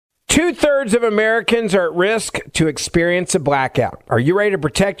2/3 of Americans are at risk to experience a blackout. Are you ready to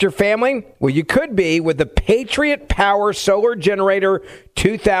protect your family? Well, you could be with the Patriot Power Solar Generator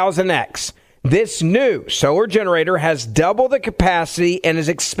 2000X. This new solar generator has double the capacity and is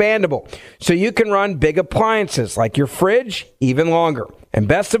expandable, so you can run big appliances like your fridge even longer. And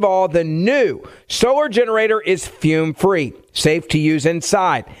best of all, the new solar generator is fume-free, safe to use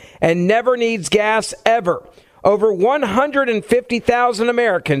inside, and never needs gas ever. Over 150,000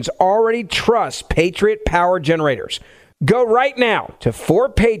 Americans already trust Patriot Power Generators. Go right now to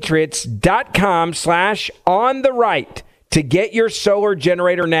 4patriots.com/ontherright to get your solar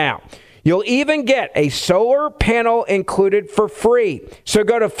generator now. You'll even get a solar panel included for free. So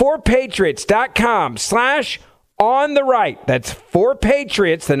go to 4patriots.com/ontherright. That's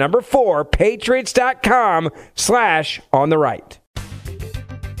 4patriots, the number 4, patriots.com/ontherright.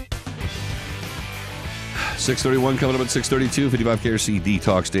 6:31 coming up at 6:32, 55 KRC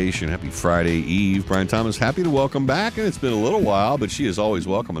Talk Station. Happy Friday Eve. Brian Thomas, happy to welcome back, and it's been a little while, but she is always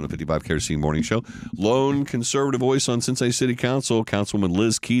welcome on the 55 KRC Morning Show. Lone conservative voice on Cincinnati City Council, Councilwoman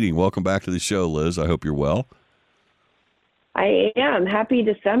Liz Keating. Welcome back to the show, Liz. I hope you're well. I am. Happy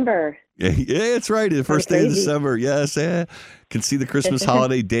December. Yeah, it's right. The first day of December. Yes, can see the Christmas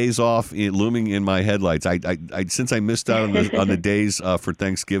holiday days off looming in my headlights. I since I missed out on the days for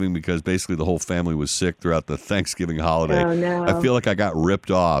Thanksgiving because basically the whole family was sick throughout the Thanksgiving holiday. Oh, no. I feel like I got ripped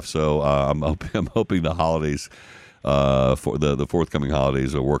off. So I'm hoping the holidays for the forthcoming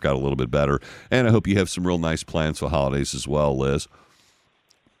holidays will work out a little bit better. And I hope you have some real nice plans for holidays as well, Liz.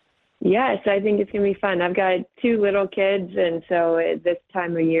 Yes, I think it's going to be fun. I've got 2 little kids, and so this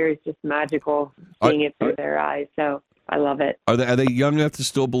time of year is just magical, seeing it through their eyes. So I love it. Are they young enough to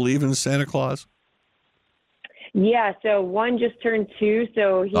still believe in Santa Claus? Yeah, so one just turned 2,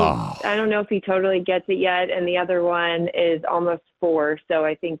 so I don't know if he totally gets it yet, and the other one is almost 4, so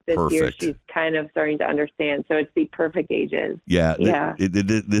I think this year she's kind of starting to understand, so it's the perfect ages. Yeah.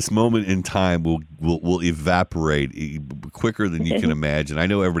 This moment in time will evaporate quicker than you can imagine. I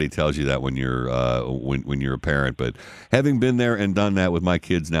know everybody tells you that when you're when you're a parent, but having been there and done that with my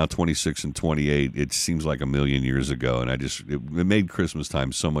kids now 26 and 28, it seems like a million years ago, and it made Christmas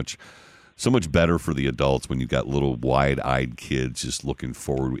time so much better for the adults when you've got little wide-eyed kids just looking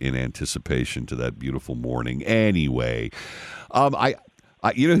forward in anticipation to that beautiful morning. Anyway, I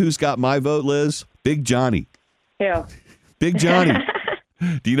you know who's got my vote, Liz? Big Johnny. Yeah. Big Johnny.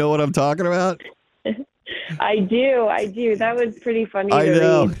 Do you know what I'm talking about? I do. That was pretty funny to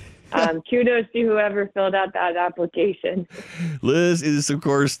read. Kudos to whoever filled out that application. Liz, is, of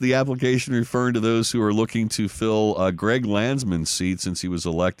course, the application referring to those who are looking to fill Greg Landsman's seat since he was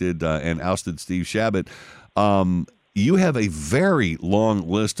elected and ousted Steve Chabot. You have a very long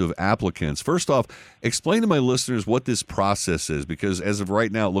list of applicants. First off, explain to my listeners what this process is, because as of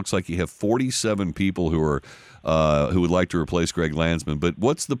right now, it looks like you have 47 people who are who would like to replace Greg Landsman. But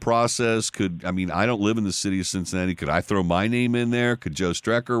what's the process? I don't live in the city of Cincinnati. Could I throw my name in there? Could Joe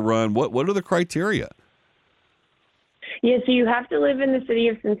Strecker run? What are the criteria? Yeah, so you have to live in the city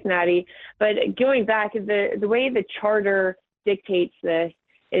of Cincinnati. But going back, the way the charter dictates this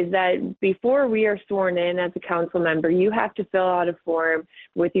is that before we are sworn in as a council member, you have to fill out a form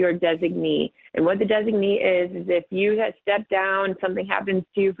with your designee. And what the designee is if you have stepped down, something happens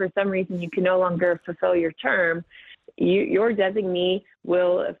to you for some reason, you can no longer fulfill your term, your designee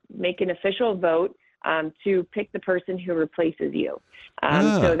will make an official vote to pick the person who replaces you.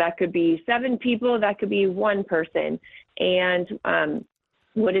 So that could be 7 people, that could be 1 person. And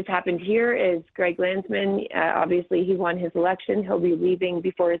what has happened here is Greg Landsman, obviously he won his election. He'll be leaving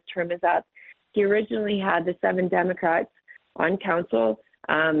before his term is up. He originally had the 7 Democrats on council.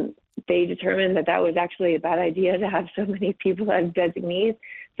 They determined that was actually a bad idea to have so many people as designees.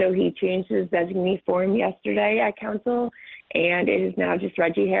 So he changed his designee form yesterday at council, and it is now just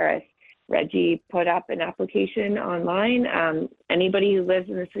Reggie Harris. Reggie put up an application online. Anybody who lives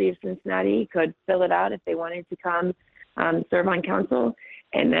in the city of Cincinnati could fill it out if they wanted to come serve on council.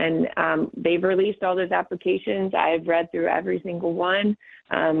 And then they've released all those applications. I've read through every single one.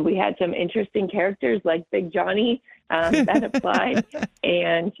 We had some interesting characters like Big Johnny that applied.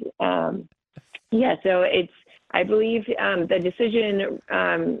 And so I believe the decision,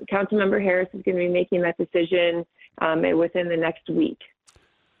 Councilmember Harris is going to be making that decision within the next week.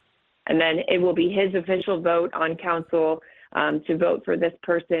 And then it will be his official vote on council to vote for this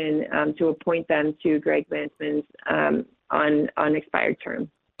person to appoint them to Greg Landsman's on expired term.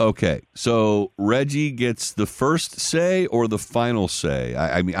 Okay, so Reggie gets the first say or the final say?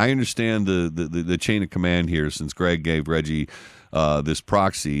 I mean, I understand the chain of command here since Greg gave Reggie this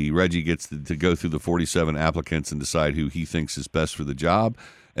proxy. Reggie gets to go through the 47 applicants and decide who he thinks is best for the job.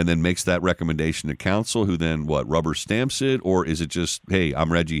 and then makes that recommendation to council, who then rubber stamps it? Or is it just, hey,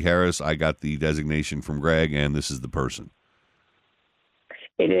 I'm Reggie Harris, I got the designation from Greg, and this is the person?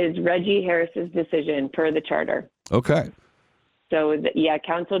 It is Reggie Harris's decision per the charter. Okay. So,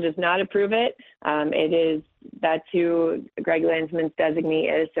 council does not approve it. That's who Greg Landsman's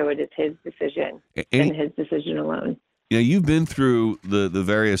designee is, so it is his decision and his decision alone. You've been through the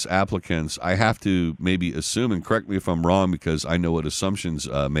various applicants. I have to maybe assume, and correct me if I'm wrong, because I know what assumptions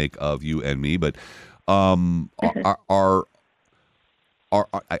make of you and me, but I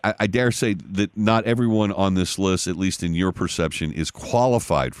dare say that not everyone on this list, at least in your perception, is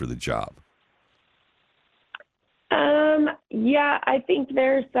qualified for the job. I think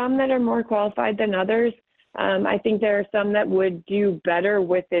there are some that are more qualified than others. I think there are some that would do better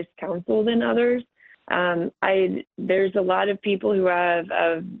with this council than others. There's a lot of people who have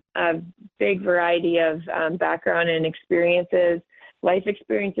a big variety of background and experiences, life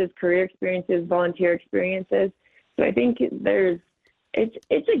experiences, career experiences, volunteer experiences. So I think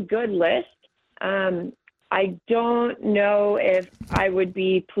it's a good list. I don't know if I would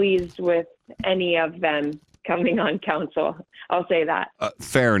be pleased with any of them coming on council. I'll say that.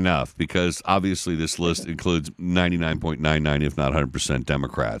 Fair enough, because obviously this list includes 99.99, if not 100%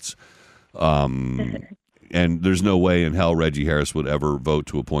 Democrats. And there's no way in hell Reggie Harris would ever vote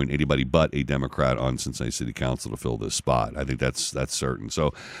to appoint anybody but a Democrat on Cincinnati City Council to fill this spot. I think that's certain.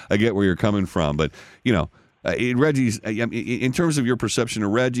 So I get where you're coming from, but Reggie's, in terms of your perception of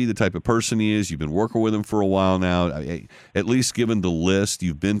Reggie, the type of person he is, you've been working with him for a while now. At least given the list,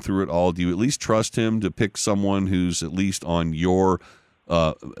 you've been through it all. Do you at least trust him to pick someone who's at least on your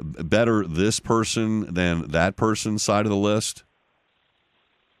better this person than that person's side of the list?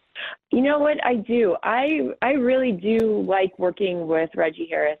 You know what? I do. I really do like working with Reggie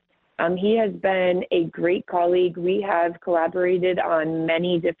Harris. He has been a great colleague. We have collaborated on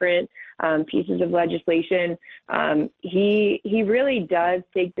many different pieces of legislation. He really does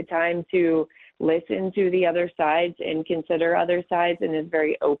take the time to listen to the other sides and consider other sides, and is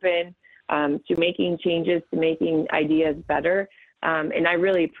very open to making changes, to making ideas better. And I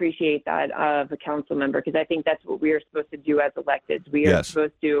really appreciate that of a council member, because I think that's what we are supposed to do as electeds. We are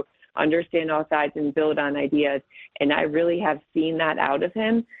supposed to understand all sides and build on ideas. And I really have seen that out of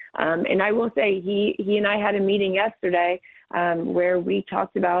him. And I will say he and I had a meeting yesterday where we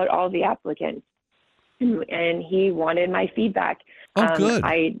talked about all the applicants, and he wanted my feedback. Oh, good.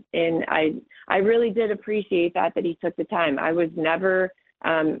 I really did appreciate that he took the time. I was never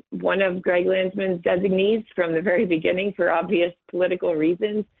one of Greg Landsman's designees from the very beginning for obvious political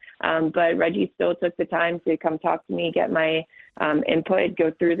reasons. But Reggie still took the time to come talk to me, get my input,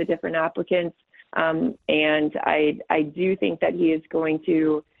 go through the different applicants. And I do think that he is going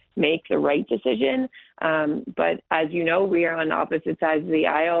to make the right decision. But as you know, we are on opposite sides of the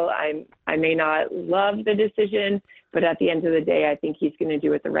aisle. I may not love the decision, but at the end of the day, I think he's going to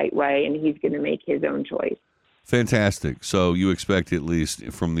do it the right way, and he's going to make his own choice. Fantastic. So you expect, at least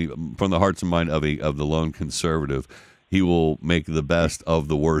from the hearts and mind of the lone conservative, he will make the best of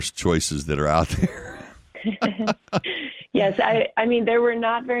the worst choices that are out there. Yes, I mean, there were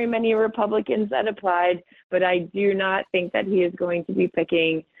not very many Republicans that applied, but I do not think that he is going to be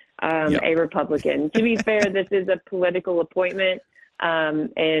picking a Republican. To be fair, this is a political appointment, and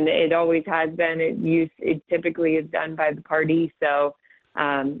it always has been. It typically is done by the party, so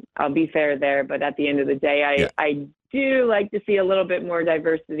I'll be fair there. But at the end of the day, I do like to see a little bit more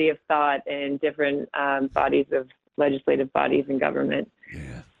diversity of thought in different legislative bodies in government.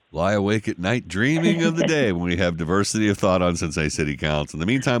 Yeah. Lie awake at night dreaming of the day when we have diversity of thought on Cincinnati City Council. In the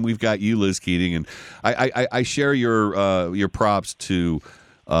meantime, we've got you, Liz Keating, and I share your props to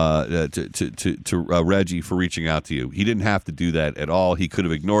Reggie for reaching out to you. He didn't have to do that at all. He could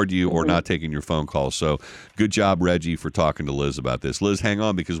have ignored you or not taken your phone call. So good job, Reggie, for talking to Liz about this. Liz, hang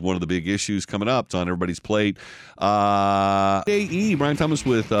on, because one of the big issues coming up, it's on everybody's plate. Brian Thomas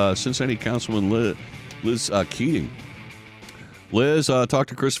with Cincinnati Councilman Liz Keating. Liz, talked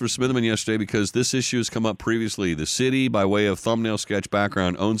to Christopher Smitherman yesterday because this issue has come up previously. The city, by way of thumbnail sketch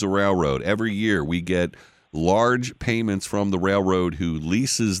background, owns a railroad. Every year we get large payments from the railroad who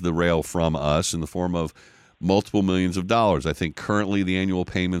leases the rail from us in the form of multiple millions of dollars. I think currently the annual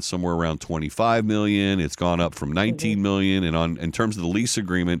payment's somewhere around $25 million. It's gone up from $19 million. And in terms of the lease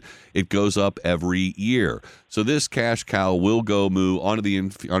agreement, it goes up every year. So this cash cow will go moo onto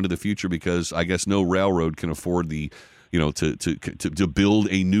the future, because I guess no railroad can afford the to build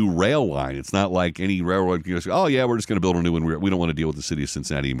a new rail line. It's not like any railroad can say, oh yeah, we're just going to build a new one. We don't want to deal with the city of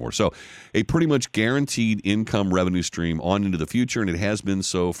Cincinnati anymore. So a pretty much guaranteed income revenue stream on into the future, and it has been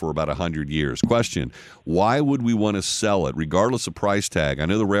so for about 100 years. Question: why would we want to sell it, regardless of price tag? I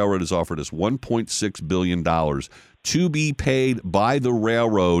know the railroad has offered us $1.6 billion to be paid by the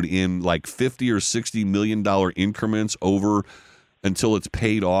railroad in like $50 or $60 million increments over until it's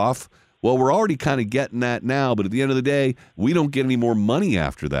paid off. Well, we're already kind of getting that now, but at the end of the day, we don't get any more money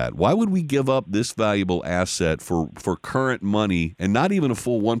after that. Why would we give up this valuable asset for current money and not even a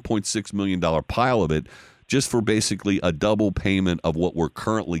full $1.6 million pile of it, just for basically a double payment of what we're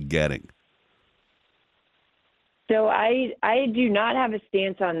currently getting? So I do not have a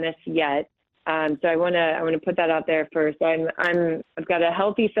stance on this yet. So I want to put that out there first. I've got a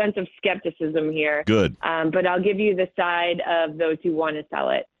healthy sense of skepticism here. Good. But I'll give you the side of those who want to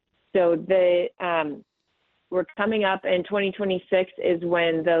sell it. So we're coming up in 2026 is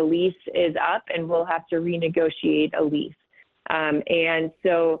when the lease is up, and we'll have to renegotiate a lease. And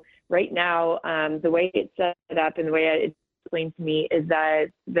so right now, the way it's set up and the way it's explained to me is that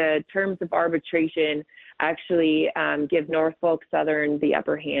the terms of arbitration actually give Norfolk Southern the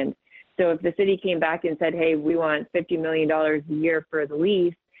upper hand. So if the city came back and said, hey, we want $50 million a year for the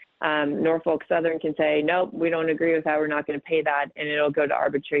lease, Norfolk Southern can say, nope, we don't agree with that. We're not going to pay that, and it'll go to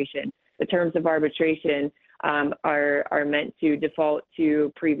arbitration. The terms of arbitration are meant to default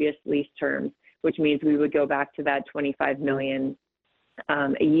to previous lease terms, which means we would go back to that $25 million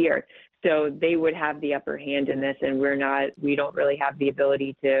a year. So they would have the upper hand in this, and we don't really have the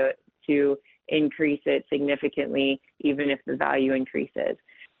ability to increase it significantly, even if the value increases.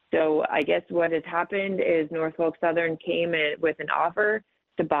 So I guess what has happened is Norfolk Southern came in with an offer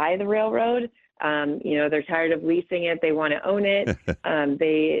to buy the railroad. They're tired of leasing it. They want to own it.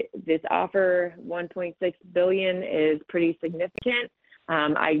 This offer, $1.6 billion, is pretty significant.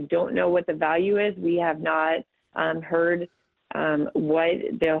 I don't know what the value is. We have not heard what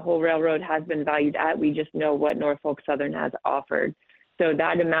the whole railroad has been valued at. We just know what Norfolk Southern has offered. So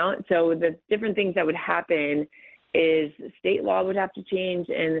that amount, so the different things that would happen is state law would have to change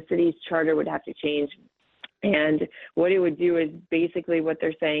and the city's charter would have to change. And what it would do is basically what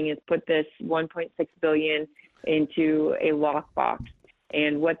they're saying is put this $1.6 billion into a lockbox.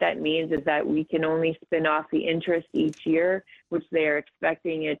 And what that means is that we can only spin off the interest each year, which they are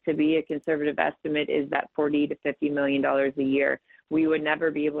expecting it to be. A conservative estimate is that $40 to $50 million a year. We would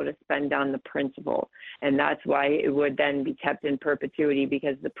never be able to spend down the principal. And that's why it would then be kept in perpetuity,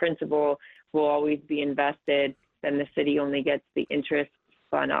 because the principal will always be invested. Then the city only gets the interest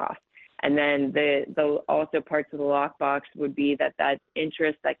spun off. And then the also parts of the lockbox would be that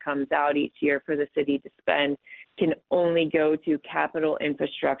interest that comes out each year for the city to spend can only go to capital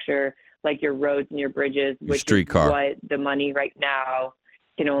infrastructure like your roads and your bridges, which is what the money right now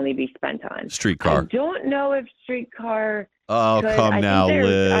can only be spent on. Streetcar. I don't know if streetcar. Oh, come now,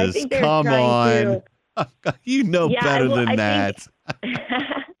 Liz. Come on. You know better than that.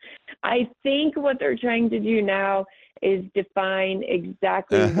 I think what they're trying to do now is define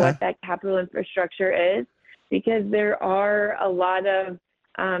exactly what that capital infrastructure is, because there are a lot of,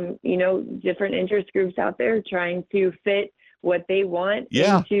 different interest groups out there trying to fit what they want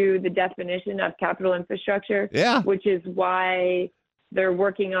into the definition of capital infrastructure, which is why they're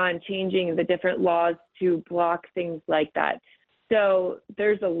working on changing the different laws to block things like that. So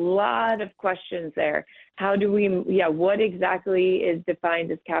there's a lot of questions there. What exactly is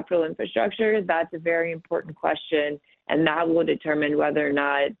defined as capital infrastructure? That's a very important question, and that will determine whether or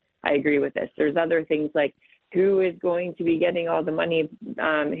not I agree with this. There's other things like who is going to be getting all the money,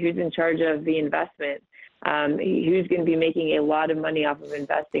 who's in charge of the investment, who's going to be making a lot of money off of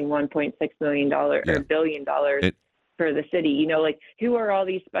investing $1.6 million or $1 billion for the city. Who are all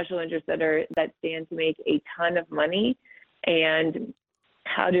these special interests that stand to make a ton of money, and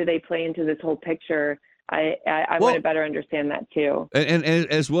how do they play into this whole picture? I want to better understand that too. And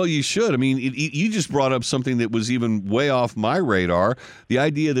as well you should. I mean, you just brought up something that was even way off my radar. The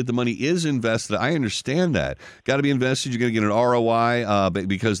idea that the money is invested, I understand that. Got to be invested. You're going to get an ROI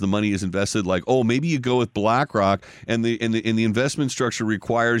because the money is invested. Like, maybe you go with BlackRock, and the investment structure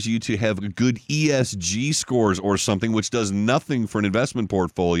requires you to have good ESG scores or something, which does nothing for an investment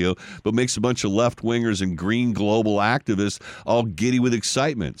portfolio, but makes a bunch of left-wingers and green global activists all giddy with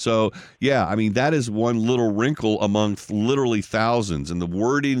excitement. So, yeah, I mean, that is one little wrinkle amongst literally thousands. And the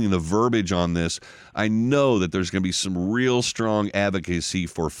wording and the verbiage on this, I know that there's going to be some real strong advocacy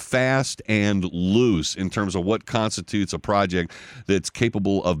for fast and loose in terms of what constitutes a project that's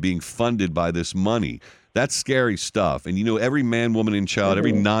capable of being funded by this money. That's scary stuff. And, every man, woman, and child,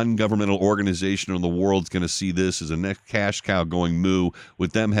 every non-governmental organization in the world is going to see this as a next cash cow going moo,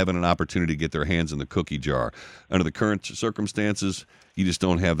 with them having an opportunity to get their hands in the cookie jar. Under the current circumstances, you just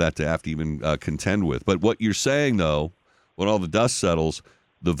don't have that to have to even contend with. But what you're saying, though, when all the dust settles,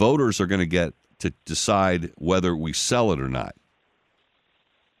 the voters are going to get to decide whether we sell it or not.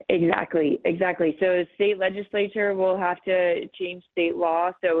 Exactly. So state legislature will have to change state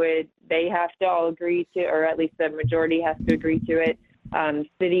law. So they have to all agree to, or at least the majority has to agree to it.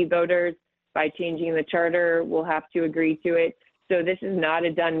 City voters, by changing the charter, will have to agree to it. So this is not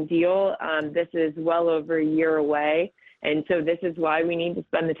a done deal. This is well over a year away. And so this is why we need to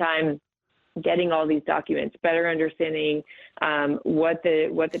spend the time getting all these documents, better understanding what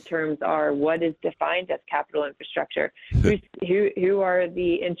the terms are, what is defined as capital infrastructure, who are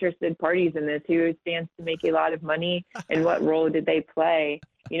the interested parties in this, who stands to make a lot of money, and what role did they play?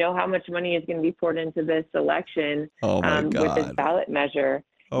 How much money is going to be poured into this election with this ballot measure?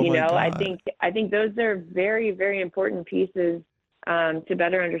 I think those are very, very important pieces to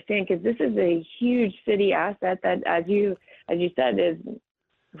better understand, because this is a huge city asset that, as you said, is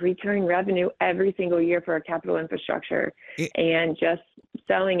recurring revenue every single year for our capital infrastructure, and just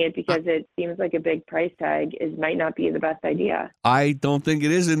selling it because it seems like a big price tag might not be the best idea. I don't think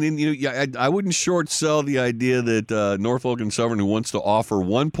it is. And then, I wouldn't short sell the idea that Norfolk and Southern, who wants to offer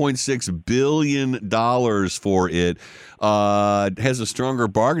 $1.6 billion for it, has a stronger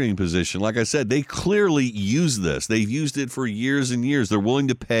bargaining position. Like I said, they clearly use this. They've used it for years and years. They're willing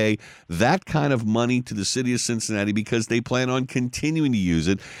to pay that kind of money to the city of Cincinnati because they plan on continuing to use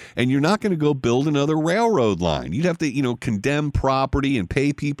it. And you're not going to go build another railroad line. You'd have to, condemn property and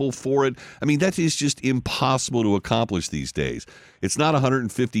pay people for it. I mean, that is just impossible to accomplish these days. It's not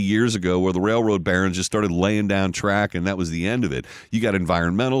 150 years ago where the railroad barons just started laying down track and that was the end of it. You got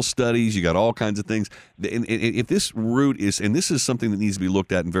environmental studies, you got all kinds of things. And if this route is, and this is something that needs to be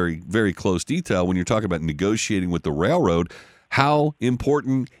looked at in very, very close detail when you're talking about negotiating with the railroad, how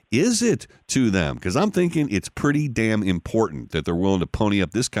important is it to them? Because I'm thinking it's pretty damn important that they're willing to pony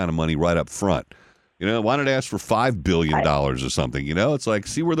up this kind of money right up front. Why not ask for $5 billion or something? It's like,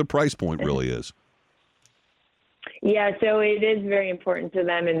 see where the price point really is. Yeah, so it is very important to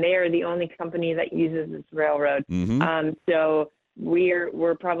them, and they are the only company that uses this railroad. So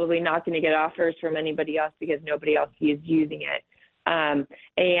we're probably not going to get offers from anybody else because nobody else is using it.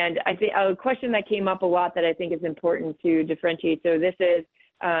 And I think a question that came up a lot that I think is important to differentiate. So this is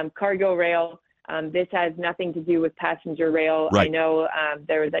cargo rail. This has nothing to do with passenger rail. Right. I know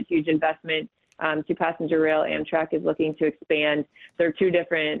there was that huge investment to passenger rail. Amtrak is looking to expand. They're two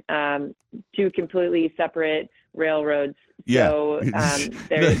completely separate railroads. Yeah. So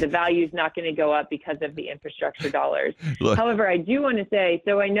the value is not going to go up because of the infrastructure dollars. Look. However, I do want to say,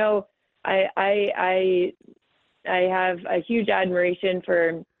 so I know I have a huge admiration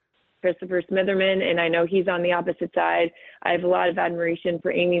for Christopher Smitherman, and I know he's on the opposite side. I have a lot of admiration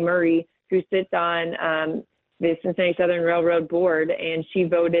for Amy Murray, who sits on the Cincinnati Southern Railroad Board, and she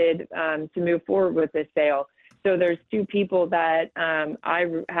voted to move forward with this sale. So there's two people that I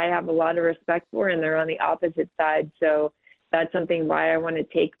have a lot of respect for, and they're on the opposite side. So that's something why I want to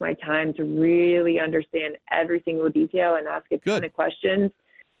take my time to really understand every single detail and ask a ton of questions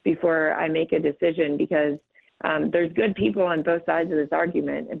before I make a decision, because there's good people on both sides of this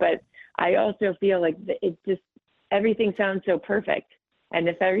argument. But I also feel like everything sounds so perfect. And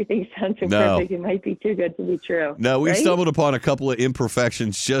if everything sounds so perfect, it might be too good to be true. No, we right? stumbled upon a couple of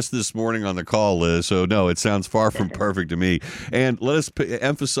imperfections just this morning on the call, Liz. So, no, it sounds far from perfect to me. And let us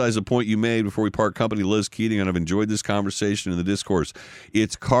emphasize a point you made before we part company, Liz Keating, and I've enjoyed this conversation in the discourse.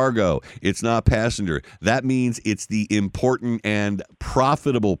 It's cargo. It's not passenger. That means it's the important and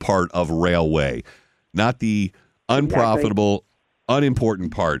profitable part of railway, not the unprofitable,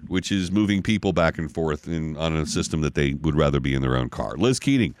 unimportant part, which is moving people back and forth on a system that they would rather be in their own car. Liz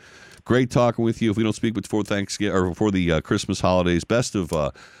Keating, great talking with you. If we don't speak before Thanksgiving or before the Christmas holidays, best of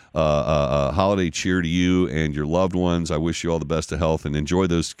holiday cheer to you and your loved ones. I wish you all the best of health, and enjoy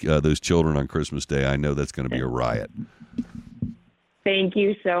those children on Christmas Day. I know that's going to be a riot. Thank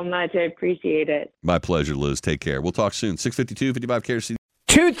you so much. I appreciate it. My pleasure, Liz. Take care. We'll talk soon. 652-55 KRC.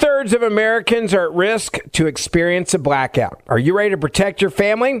 2/3 of Americans are at risk to experience a blackout. Are you ready to protect your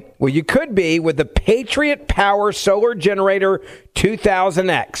family? Well, you could be with the Patriot Power Solar Generator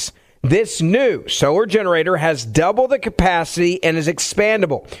 2000X. This new solar generator has double the capacity and is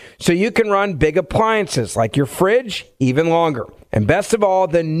expandable, so you can run big appliances like your fridge even longer. And best of all,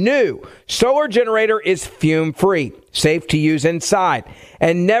 the new solar generator is fume-free, safe to use inside,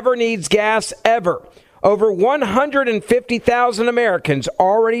 and never needs gas ever. Over 150,000 Americans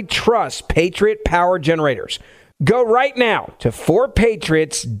already trust Patriot Power Generators. Go right now to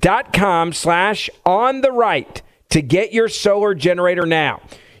 4patriots.com/ontheright to get your solar generator now.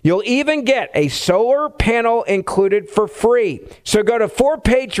 You'll even get a solar panel included for free. So go to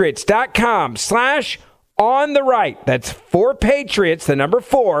 4patriots.com/ontheright. That's 4patriots, the number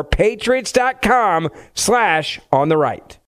 4, patriots.com/ontheright.